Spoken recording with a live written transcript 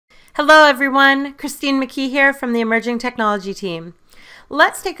Hello everyone, Christine McKee here from the Emerging Technology team.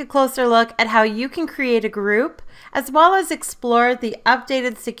 Let's take a closer look at how you can create a group as well as explore the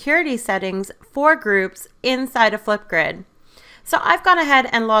updated security settings for groups inside of Flipgrid. So I've gone ahead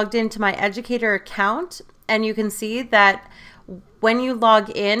and logged into my educator account, and you can see that when you log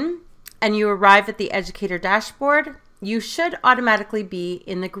in and you arrive at the educator dashboard, you should automatically be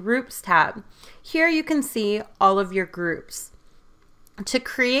in the Groups tab. Here you can see all of your groups. To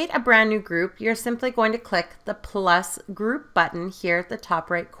create a brand new group, you're simply going to click the plus group button here at the top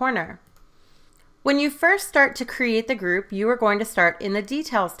right corner. When you first start to create the group, you are going to start in the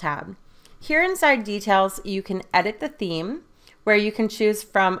Details tab. Here inside Details, you can edit the theme, where you can choose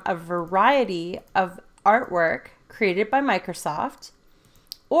from a variety of artwork created by Microsoft,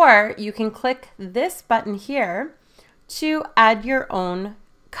 or you can click this button here to add your own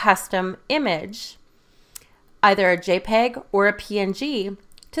custom image, either a JPEG or a PNG,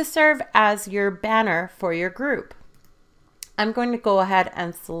 to serve as your banner for your group. I'm going to go ahead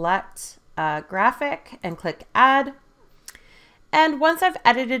and select a graphic and click Add. And once I've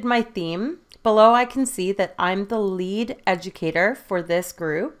edited my theme, below I can see that I'm the lead educator for this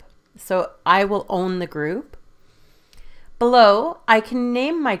group, so I will own the group. Below, I can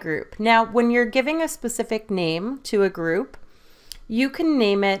name my group. Now, when you're giving a specific name to a group, you can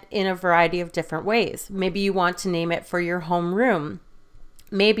name it in a variety of different ways. Maybe you want to name it for your homeroom.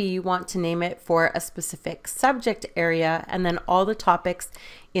 Maybe you want to name it for a specific subject area, and then all the topics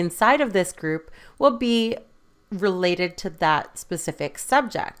inside of this group will be related to that specific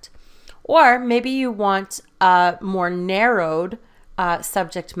subject. Or maybe you want a more narrowed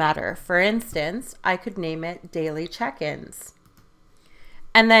subject matter. For instance, I could name it Daily Check-ins,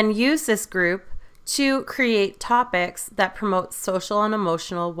 and then use this group to create topics that promote social and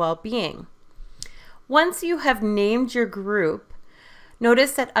emotional well-being. Once you have named your group,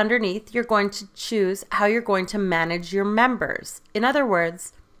 notice that underneath you're going to choose how you're going to manage your members. In other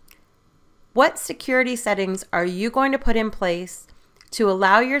words, what security settings are you going to put in place to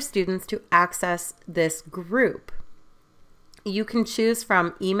allow your students to access this group? You can choose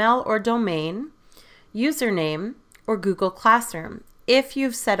from email or domain, username, or Google Classroom, if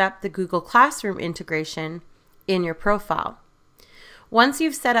you've set up the Google Classroom integration in your profile. Once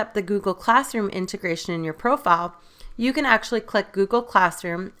you've set up the Google Classroom integration in your profile, you can actually click Google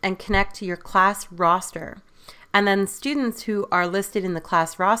Classroom and connect to your class roster. And then students who are listed in the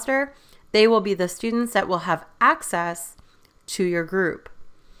class roster, they will be the students that will have access to your group.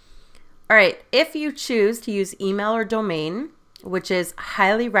 All right, if you choose to use email or domain, which is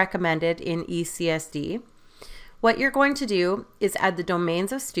highly recommended in ECSD, what you're going to do is add the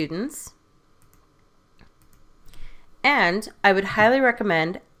domains of students, and I would highly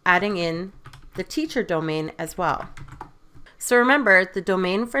recommend adding in the teacher domain as well. So remember, the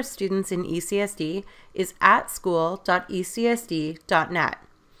domain for students in ECSD is @school.ecsd.net,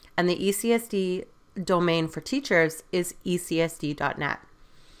 and the ECSD domain for teachers is ecsd.net.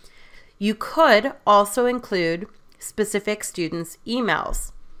 You could also include specific students'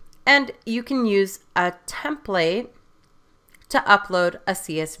 emails, and you can use a template to upload a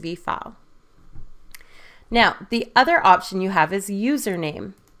CSV file. Now, the other option you have is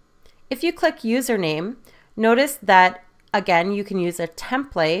username. If you click username, notice that, again, you can use a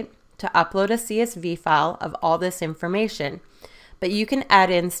template to upload a CSV file of all this information, but you can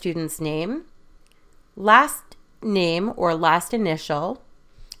add in student's name, last name or last initial,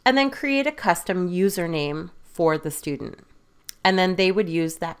 and then create a custom username for the student. And then they would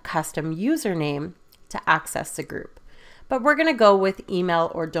use that custom username to access the group. But we're going to go with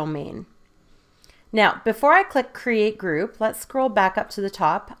email or domain. Now, before I click Create Group, let's scroll back up to the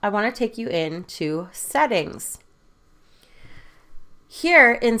top. I want to take you into Settings.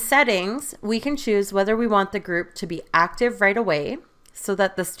 Here in Settings, we can choose whether we want the group to be active right away so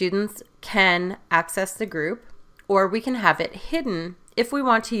that the students can access the group, or we can have it hidden if we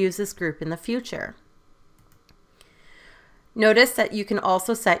want to use this group in the future. Notice that you can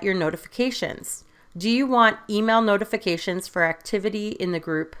also set your notifications. Do you want email notifications for activity in the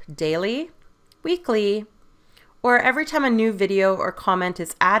group daily, weekly, or every time a new video or comment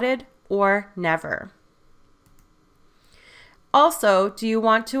is added, or never? Also, do you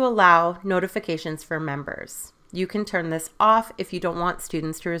want to allow notifications for members? You can turn this off if you don't want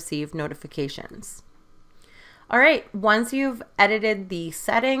students to receive notifications. All right, once you've edited the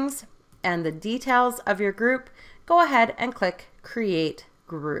settings and the details of your group, go ahead and click Create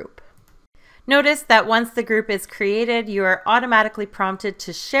Group. Notice that once the group is created, you are automatically prompted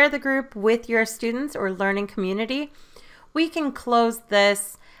to share the group with your students or learning community. We can close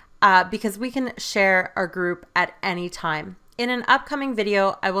this because we can share our group at any time. in an upcoming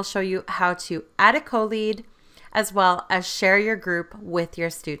video, I will show you how to add a co-lead as well as share your group with your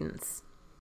students.